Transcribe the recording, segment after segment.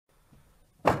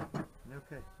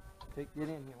Okay. Get in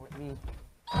here with me.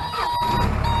 We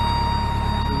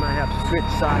might have to switch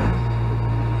sides.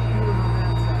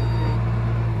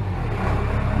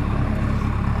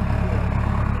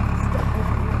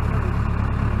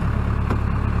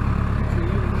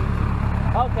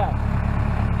 Okay.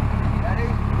 Ready?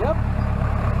 Yep.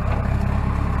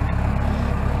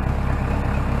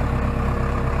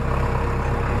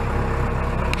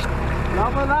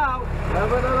 Level it out.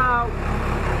 Level it out.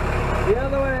 The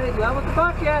other way. Level the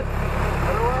bucket.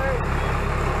 Other way.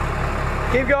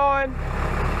 Keep going.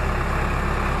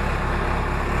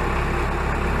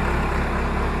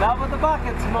 Level the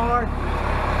bucket some more.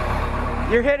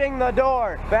 You're hitting the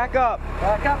door. Back up.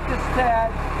 Back up just a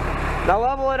tad. Now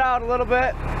level it out a little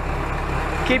bit.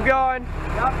 Keep going.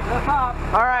 Yep, lift up.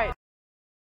 All right.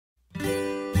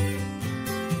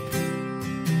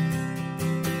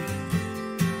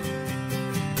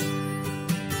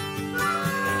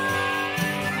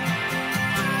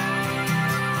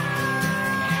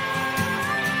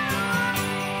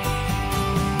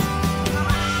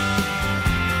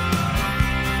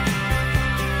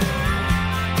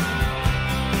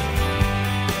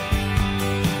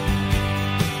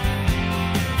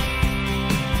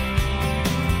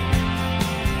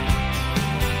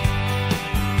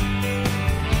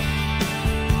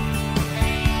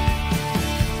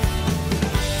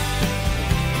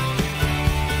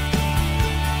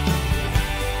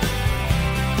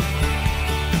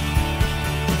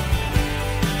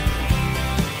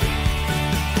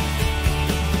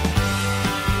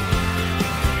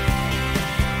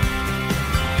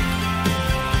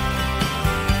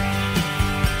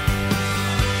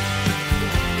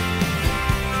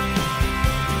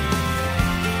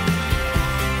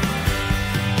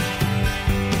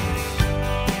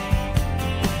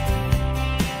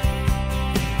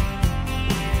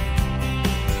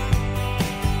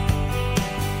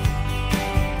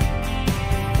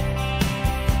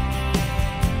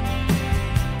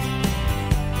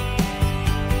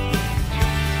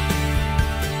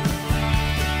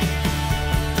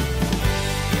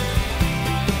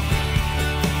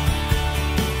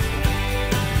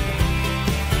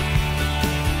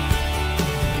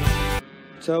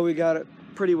 So we got it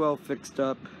pretty well fixed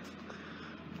up.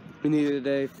 We needed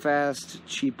a fast,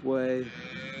 cheap way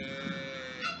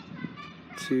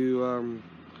to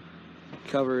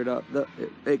cover it up.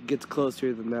 It gets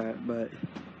closer than that, but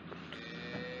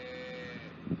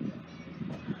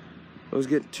it was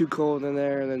getting too cold in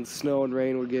there, and then snow and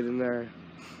rain would get in there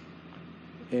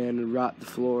and rot the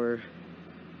floor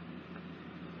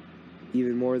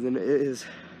even more than it is.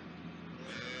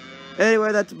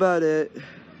 Anyway, that's about it.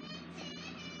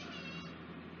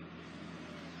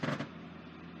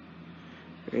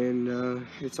 And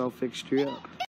it's all fixtured up.